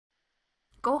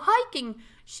go hiking.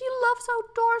 She loves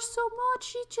outdoors so much.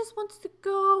 She just wants to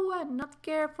go and not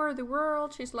care for the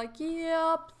world. She's like,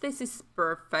 yep, this is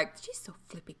perfect. She's so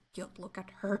flipping cute. Look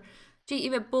at her. She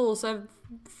even pulls a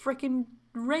freaking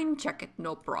rain jacket,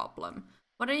 no problem.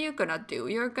 What are you gonna do?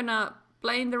 You're gonna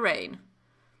play in the rain.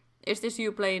 Is this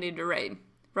you playing in the rain?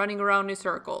 Running around in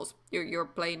circles. You're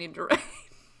playing in the rain.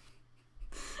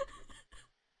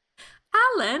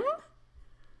 Alan?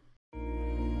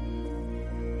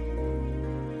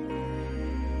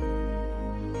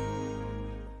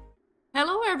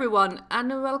 Hello everyone and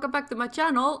welcome back to my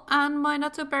channel and my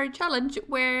not so berry challenge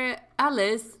where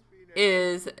Alice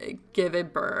is giving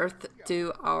birth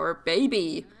to our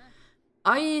baby.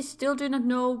 I still do not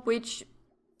know which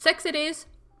sex it is,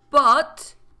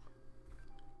 but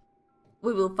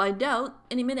we will find out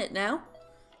any minute now.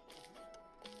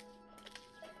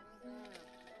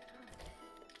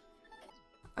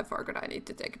 I forgot I need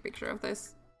to take a picture of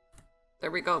this.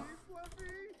 There we go.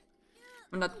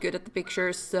 I'm not good at the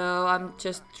pictures, so I'm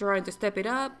just trying to step it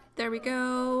up. There we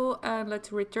go. And let's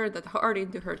return that heart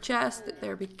into her chest.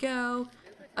 There we go.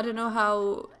 I don't know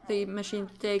how the machine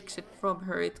takes it from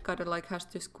her. It kind of like has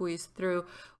to squeeze through.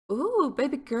 Ooh,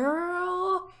 baby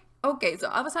girl. Okay, so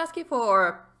I was asking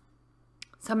for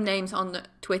some names on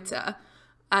Twitter.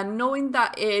 And knowing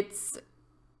that it's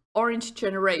Orange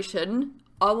Generation,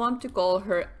 I want to call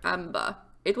her Amber.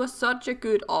 It was such a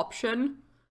good option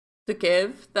to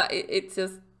give that it's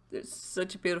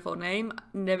such a beautiful name.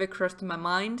 Never crossed my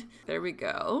mind. There we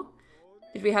go.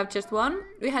 Did we have just one?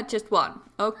 We had just one.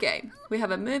 Okay. We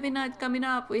have a movie night coming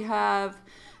up. We have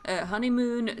a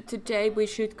honeymoon today. We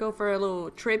should go for a little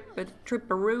trip, a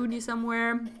trip-a-rooney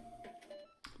somewhere.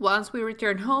 Once we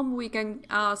return home, we can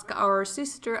ask our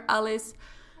sister Alice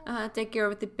take care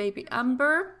of the baby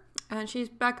Amber, and she's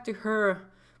back to her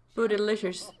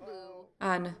bootylicious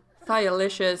and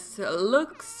thighylicious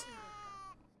looks.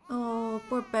 Oh,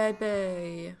 poor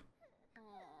baby.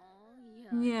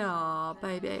 Yeah,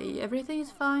 baby. Everything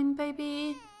is fine,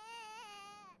 baby.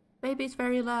 Baby's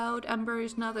very loud. Amber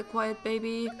is not a quiet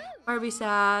baby. Are we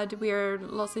sad? We are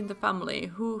lost in the family.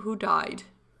 Who died?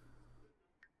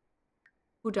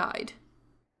 Who died?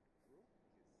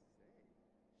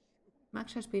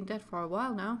 Max has been dead for a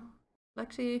while now.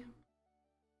 Lexi.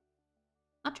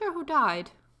 Not sure who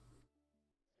died.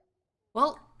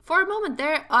 Well, for a moment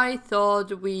there, I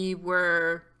thought we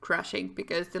were crashing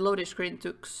because the loading screen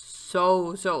took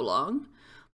so long.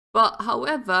 But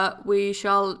however, we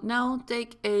shall now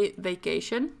take a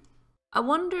vacation. I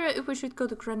wonder if we should go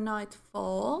to Granite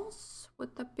Falls.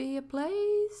 Would that be a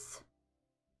place?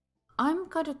 I'm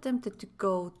kind of tempted to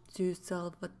go to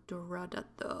Salvadorada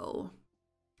though.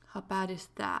 How bad is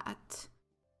that?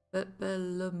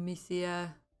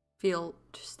 Belomisia field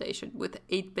station with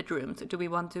 8 bedrooms. Do we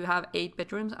want to have 8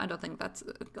 bedrooms? I don't think that's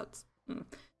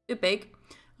too big.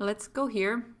 Let's go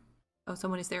here. Oh,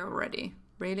 someone is there already.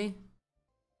 Really?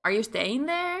 Are you staying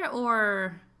there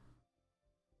or?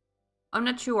 I'm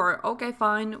not sure. Okay,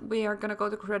 fine. We are gonna go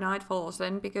to Granite Falls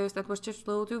then because that was just a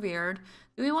little too weird.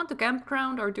 Do we want the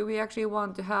campground or do we actually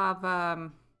want to have I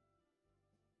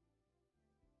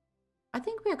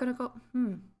think we are gonna go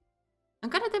I'm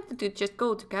kind of tempted to just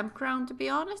go to campground, to be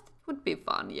honest. It would be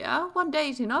fun, yeah? One day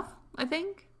is enough, I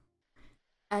think.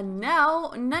 And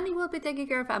now, Nanny will be taking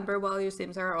care of Amber while you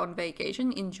Sims are on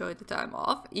vacation. Enjoy the time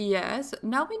off. Yes.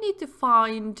 Now we need to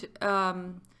find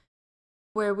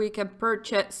where we can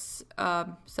purchase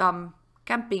some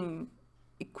camping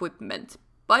equipment.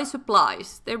 Buy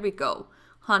supplies. There we go.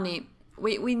 Honey,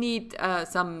 we need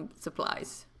some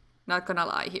supplies. Not gonna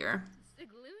lie here.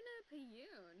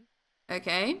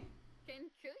 Okay.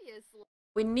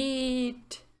 We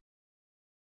need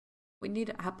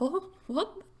apple?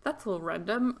 What? That's all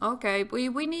random. Okay, we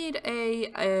need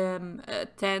a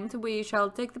tent. We shall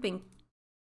take the pink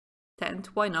tent.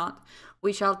 Why not?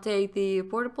 We shall take the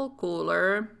portable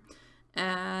cooler,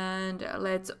 and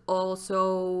let's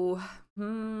also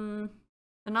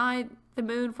tonight the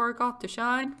moon forgot to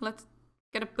shine. Let's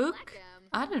get a book.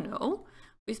 I don't know.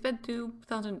 We spent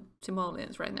 2,000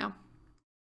 simoleons right now.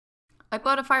 I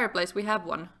bought a fireplace. We have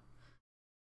one.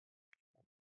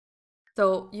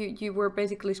 So you were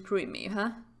basically screwing me,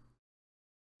 huh?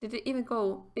 Did it even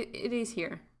go? It is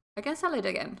here. I can sell it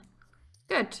again.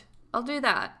 Good. I'll do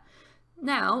that.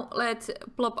 Now let's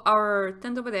plop our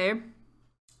tent over there.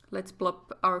 Let's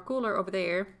plop our cooler over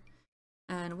there.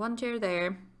 And one chair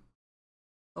there.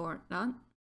 Or not.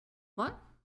 What?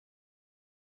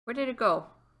 Where did it go?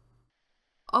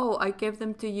 Oh, I gave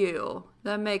them to you.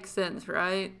 That makes sense,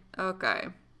 right? Okay.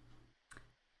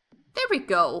 There we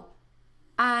go.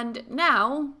 And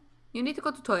now you need to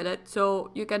go to the toilet, so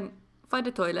you can find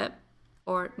a toilet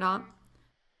Or not.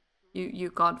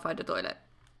 You can't find the toilet.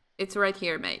 It's right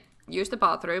here, mate. Use the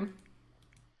bathroom.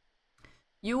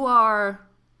 You are...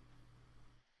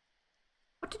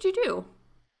 What did you do?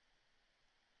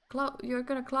 You're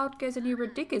gonna cloud gaze and you were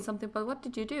digging something, but what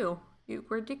did you do? You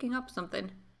were digging up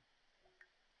something.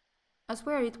 I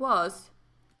swear it was.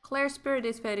 Claire's spirit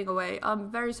is fading away.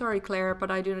 I'm very sorry, Claire,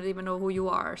 but I do not even know who you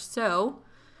are. So,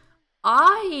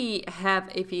 I have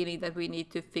a feeling that we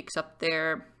need to fix up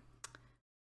their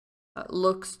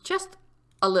looks just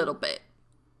a little bit.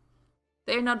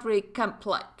 They're not really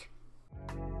camp-like.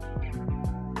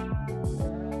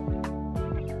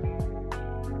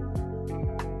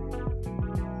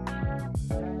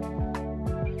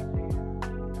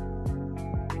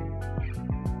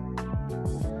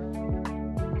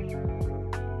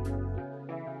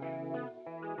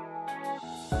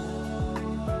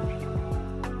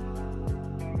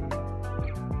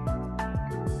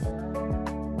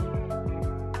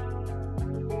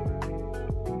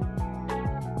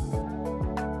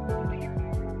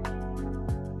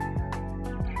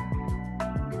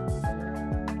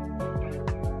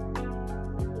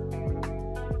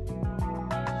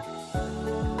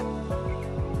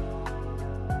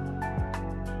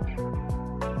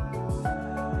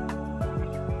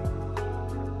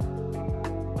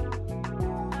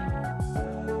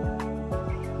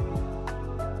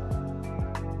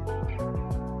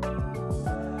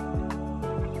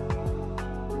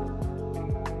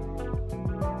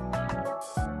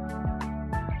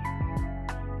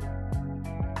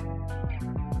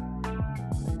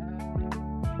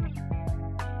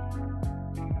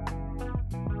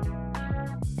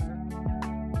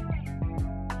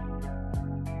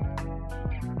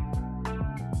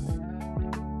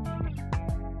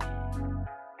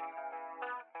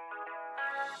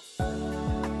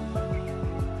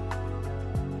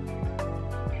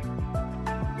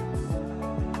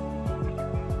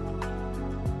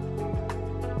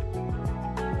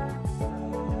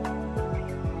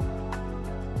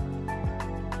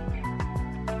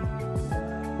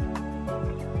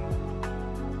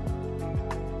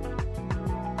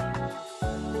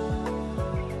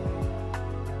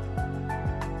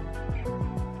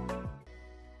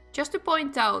 Just to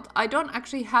point out, I don't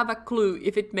actually have a clue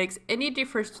if it makes any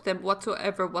difference to them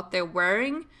whatsoever what they're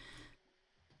wearing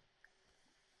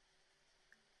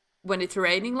when it's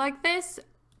raining like this,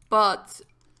 but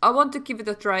I want to give it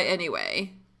a try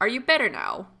anyway. Are you better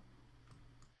now?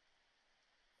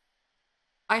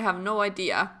 I have no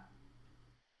idea.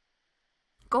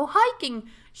 Go hiking!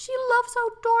 She loves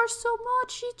outdoors so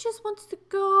much, she just wants to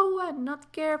go and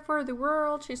not care for the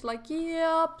world. She's like,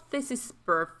 yep, this is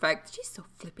perfect. She's so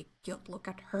flipping cute, look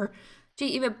at her. She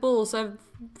even pulls a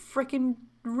freaking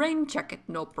rain jacket,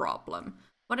 no problem.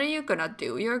 What are you gonna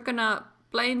do? You're gonna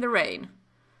play in the rain.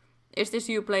 Is this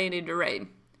you playing in the rain?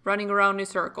 Running around in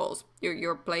circles.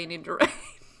 You're playing in the rain.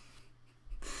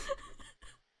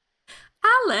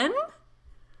 Alan?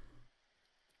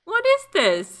 What is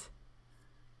this?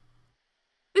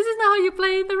 This is not how you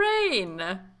play in the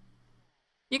rain.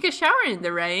 You can shower in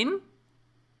the rain.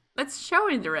 Let's shower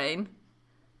in the rain.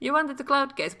 You wanted the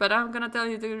cloud gaze, but I'm gonna tell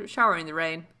you to shower in the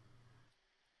rain.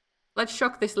 Let's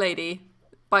shock this lady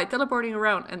by teleporting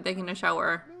around and taking a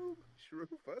shower.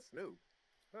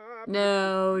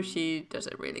 No, she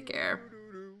doesn't really care.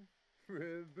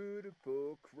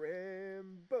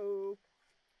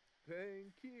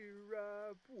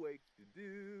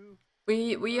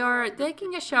 We are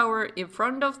taking a shower in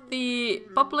front of the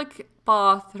public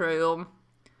bathroom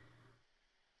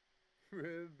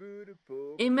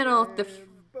in middle of the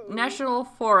national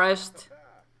forest.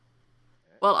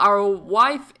 Well, our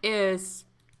wife is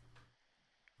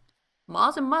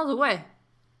miles and miles away.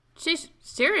 She's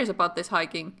serious about this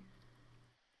hiking.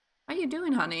 How you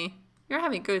doing, honey? You're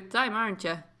having a good time, aren't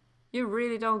you? You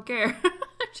really don't care.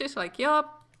 She's like,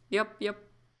 yup, yup, yup.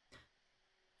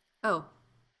 Oh,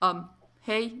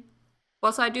 hey,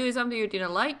 was I doing something you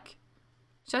didn't like?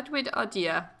 Chat with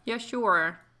Adia. Yeah,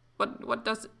 sure. What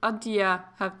does Adia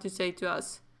have to say to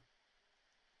us?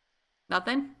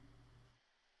 Nothing?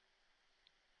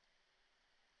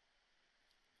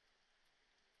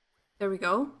 There we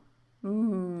go.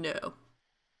 No.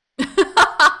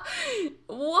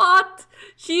 What?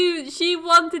 She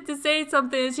wanted to say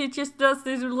something and she just does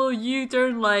this little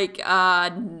U-turn like,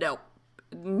 no.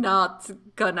 Not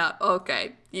gonna.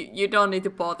 Okay, you don't need to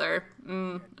bother.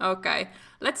 Okay,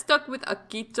 let's talk with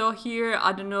Akito here.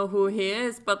 I don't know who he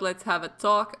is, but let's have a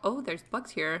talk. Oh, there's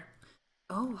bugs here.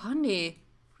 Oh, honey,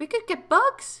 we could get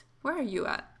bugs. Where are you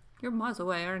at? You're miles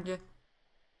away, aren't you?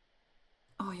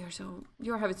 Oh,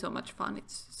 you're having so much fun.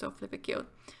 It's so flippin' cute.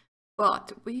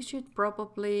 But we should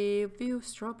probably view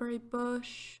strawberry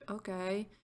bush. Okay.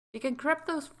 We can grab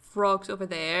those frogs over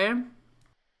there.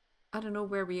 I don't know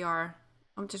where we are.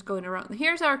 I'm just going around.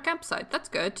 Here's our campsite. That's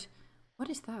good.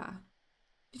 What is that?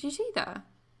 Did you see that?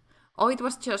 Oh, it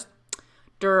was just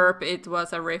derp. It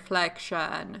was a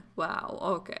reflection. Wow.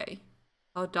 Okay.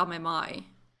 How dumb am I?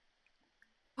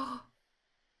 Oh,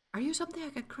 are you something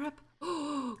I can grab?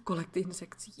 Oh, collect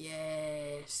insects.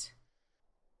 Yes.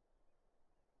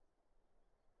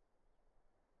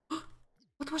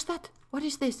 What was that? What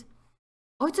is this?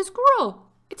 Oh, it's a squirrel.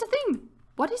 It's a thing.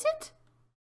 What is it?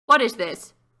 What is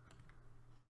this?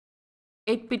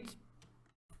 8-bit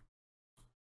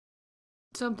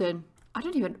something. I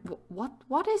don't even...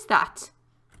 What is that?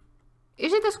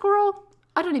 Is it a squirrel?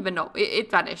 I don't even know. It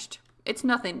vanished. It's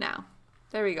nothing now.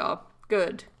 There we go.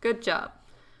 Good. Good job.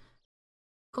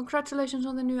 Congratulations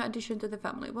on the new addition to the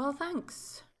family. Well,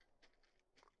 thanks.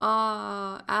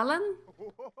 Alan?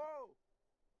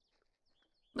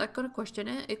 Not gonna question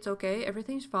it. It's okay.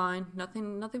 Everything's fine.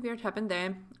 Nothing weird happened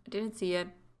there. I didn't see it.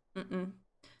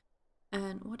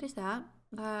 And what is that?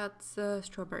 That's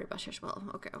strawberry bush as well.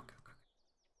 Okay.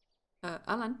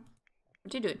 Alan,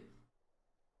 what you doing?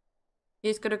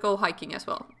 He's gonna go hiking as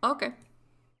well. Okay.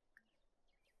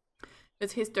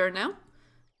 It's his turn now.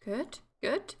 Good.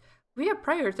 We are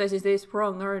prioritizing this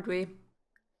wrong, aren't we?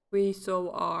 We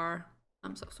so are.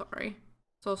 I'm so sorry.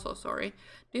 So sorry.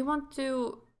 Do you want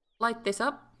to light this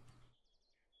up?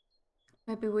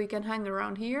 Maybe we can hang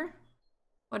around here.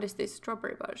 What is this?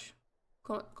 Strawberry bush.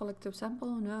 Collective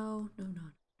sample? No.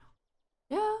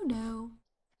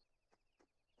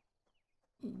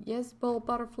 Yes, ball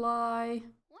butterfly.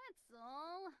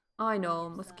 I know.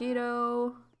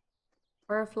 Mosquito.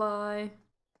 Firefly.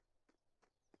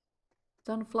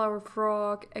 Sunflower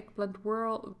frog. Eggplant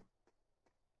whirl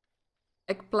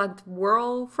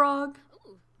frog.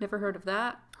 Never heard of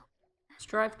that.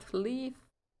 Striped leaf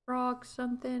frog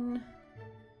something.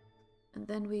 And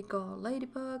then we got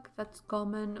ladybug. That's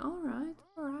common. Alright.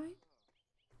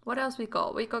 What else we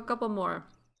got? We got a couple more.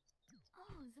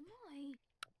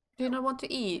 Do you not want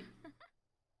to eat?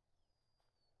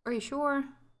 Are you sure?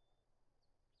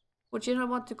 Would you not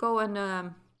want to go and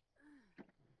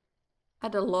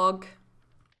add a log?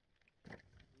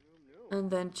 And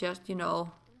then just, you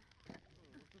know...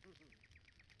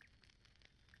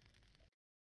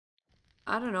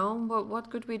 I don't know, what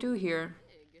could we do here?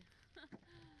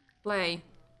 Play.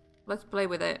 Let's play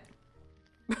with it.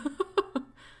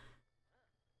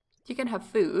 You can have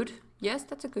food. Yes,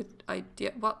 that's a good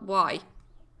idea. Why?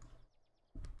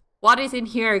 What is in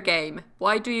here, game?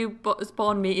 Why do you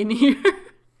spawn me in here?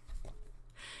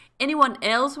 Anyone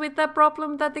else with that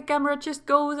problem that the camera just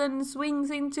goes and swings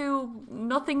into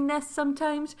nothingness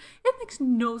sometimes? It makes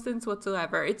no sense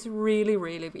whatsoever. It's really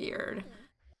weird.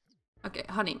 Okay,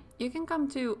 honey, you can come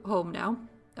to home now.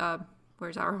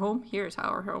 Where's our home? Here's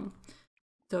our home.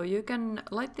 So you can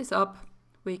light this up.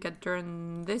 We can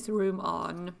turn this room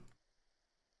on.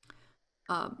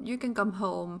 You can come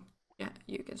home. Yeah,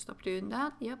 you can stop doing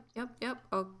that. Yep.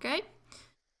 Okay.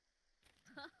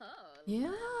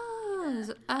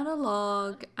 Yes,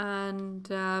 analog. And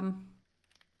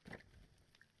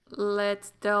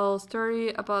let's tell a story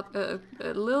about a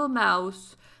little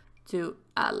mouse to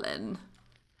Alan.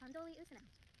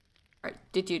 Alright,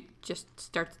 did you just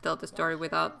start to tell the story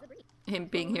without him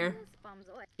being here?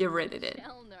 You really did.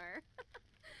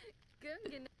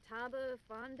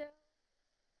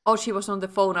 Oh, she was on the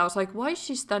phone. I was like, why is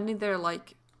she standing there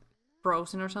like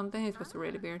frozen or something? It was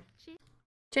really weird.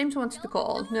 James wants to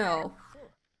call. No.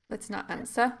 Let's not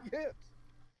answer.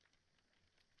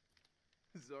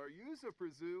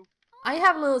 I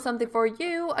have a little something for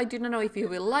you. I do not know if you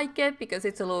will like it because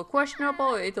it's a little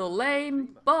questionable, a little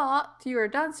lame, but you're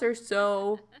a dancer,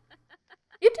 so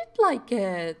you did like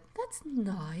it. That's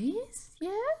nice.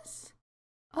 Yes.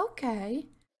 Okay.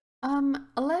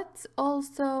 Let's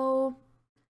also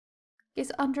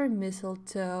kiss under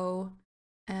mistletoe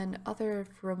and other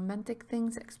romantic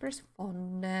things, express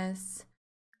fondness.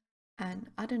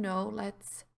 And I don't know,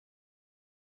 let's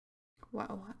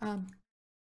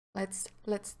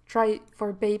try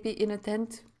for baby in a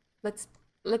tent. Let's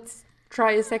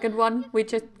try a second one. We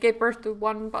just gave birth to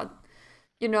one, but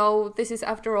you know, this is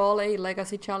after all a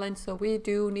legacy challenge, so we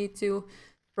do need to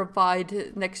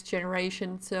provide next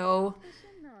generation. So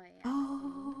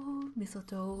oh,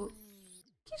 mistletoe.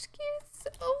 Kiss.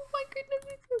 Oh my goodness,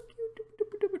 it's so cute.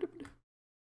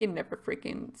 He never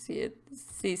freaking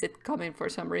sees it coming for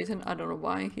some reason. I don't know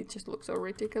why. He just looks so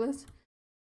ridiculous.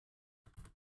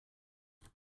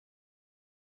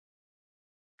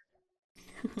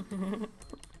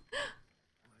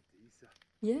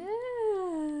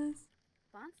 Yes.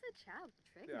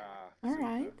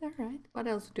 Alright, alright. What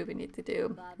else do we need to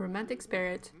do? Romantic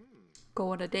spirit. Go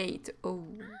on a date. Oh,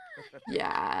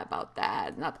 yeah, about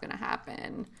that. Not gonna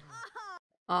happen.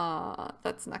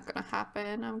 That's not gonna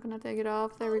happen. I'm gonna take it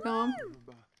off. There we go.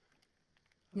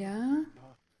 Yeah.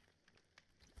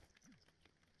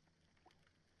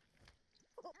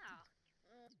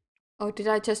 Oh, did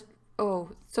I just...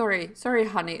 Oh, sorry. Sorry,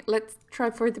 honey. Let's try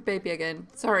for the baby again.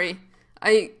 Sorry.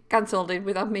 I cancelled it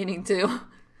without meaning to.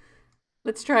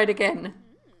 Let's try it again.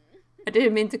 I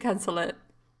didn't mean to cancel it.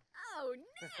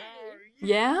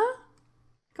 Yeah?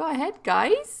 Go ahead,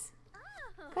 guys.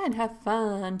 Go and have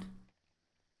fun.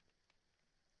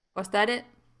 Was that it?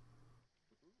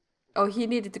 Oh, he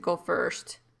needed to go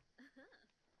first.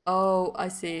 Oh, I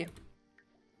see.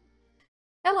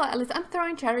 Hello, Alice. I'm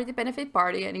throwing charity benefit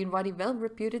party and inviting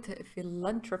well-reputed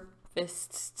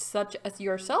philanthropists such as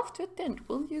yourself to attend.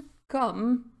 Will you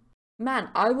come? Man,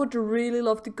 I would really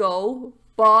love to go,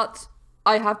 but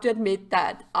I have to admit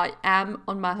that I am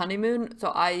on my honeymoon,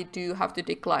 so I do have to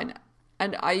decline.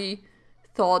 And I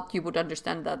thought you would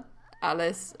understand that,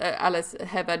 Alice,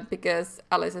 Heaven, because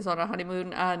Alice is on a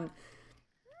honeymoon and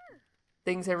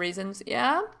things and reasons.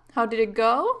 Yeah? How did it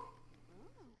go?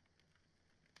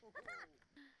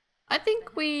 I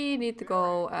think we need to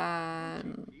go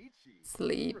and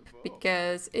sleep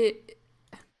because it's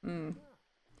 10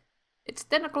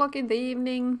 o'clock in the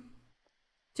evening.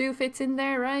 2 fits in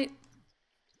there, right?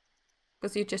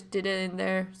 Because you just did it in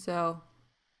there, so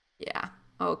yeah,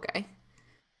 okay.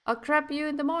 I'll grab you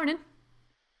in the morning.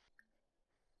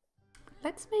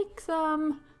 Let's make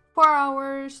some 4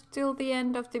 hours till the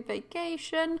end of the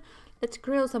vacation. Let's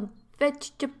grill some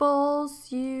vegetables.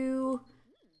 You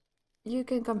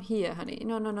can come here, honey.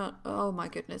 No. Oh my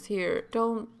goodness, here.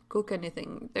 Don't cook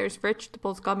anything. There's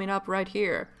vegetables coming up right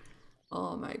here.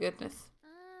 Oh my goodness.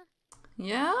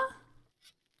 Yeah?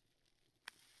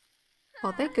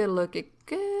 Oh, they could look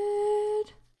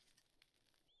good.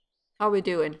 How we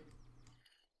doing?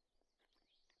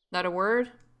 Not a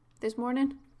word this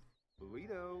morning? There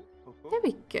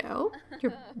we go.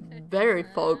 You're very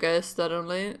focused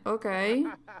suddenly. Okay.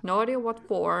 No idea what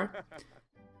for.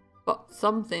 But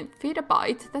something. Feed a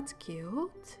bite. That's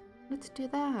cute. Let's do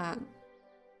that.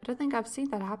 I don't think I've seen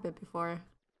that happen before.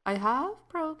 I have,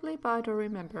 probably, but I don't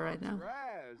remember right now.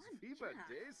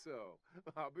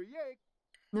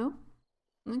 No?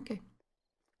 Okay.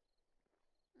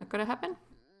 Not gonna happen?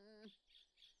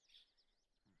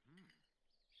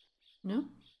 No?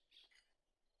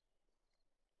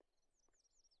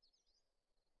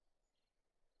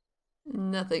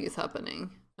 Nothing is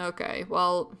happening. Okay,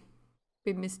 well,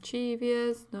 be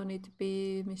mischievous. No need to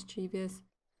be mischievous.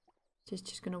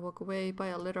 Just gonna walk away, buy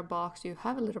a litter box. You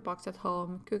have a litter box at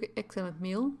home. Cook an excellent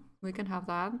meal. We can have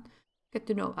that. Get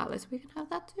to know Alice. We can have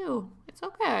that too. It's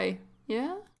okay.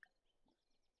 Yeah?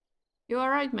 You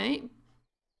alright, mate?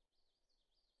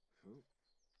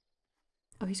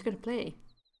 Oh, he's gonna play.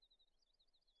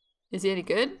 Is he any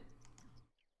good?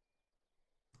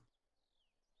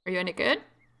 Are you any good?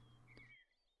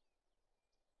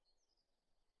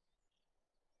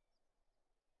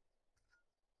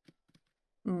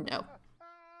 No.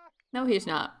 No, he's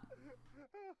not.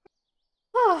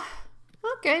 Oh,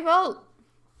 okay, well,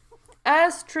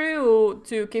 as true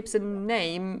to Gibson's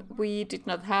name, we did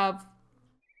not have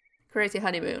crazy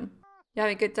honeymoon. You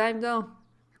having a good time though?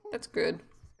 That's good.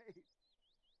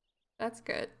 That's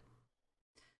good.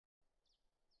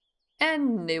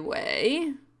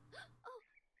 Anyway.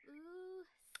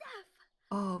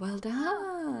 Oh, well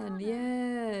done.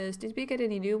 Yes. Did we get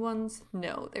any new ones?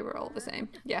 No, they were all the same.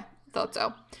 Yeah, thought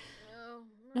so.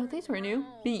 No, these were new.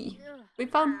 Bee. We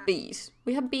found bees.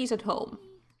 We have bees at home.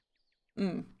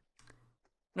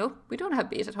 No, we don't have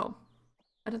bees at home.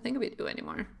 I don't think we do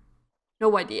anymore.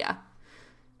 No idea.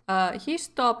 He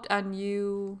stopped and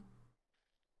you...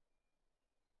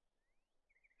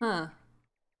 Huh.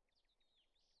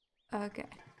 Okay.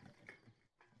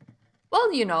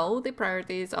 Well, you know, the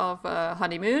priorities of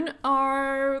honeymoon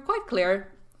are quite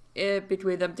clear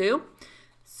between them two.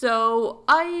 So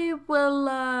I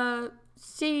will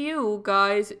see you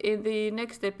guys in the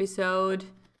next episode.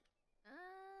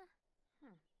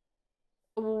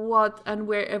 What and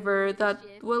wherever that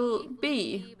will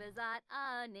be.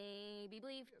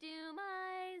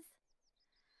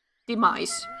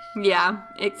 Demise. Yeah,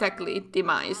 exactly.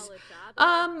 Demise.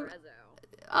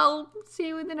 I'll see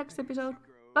you in the next episode.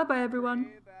 Bye bye,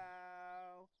 everyone.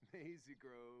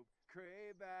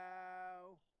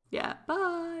 Yeah,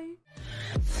 bye.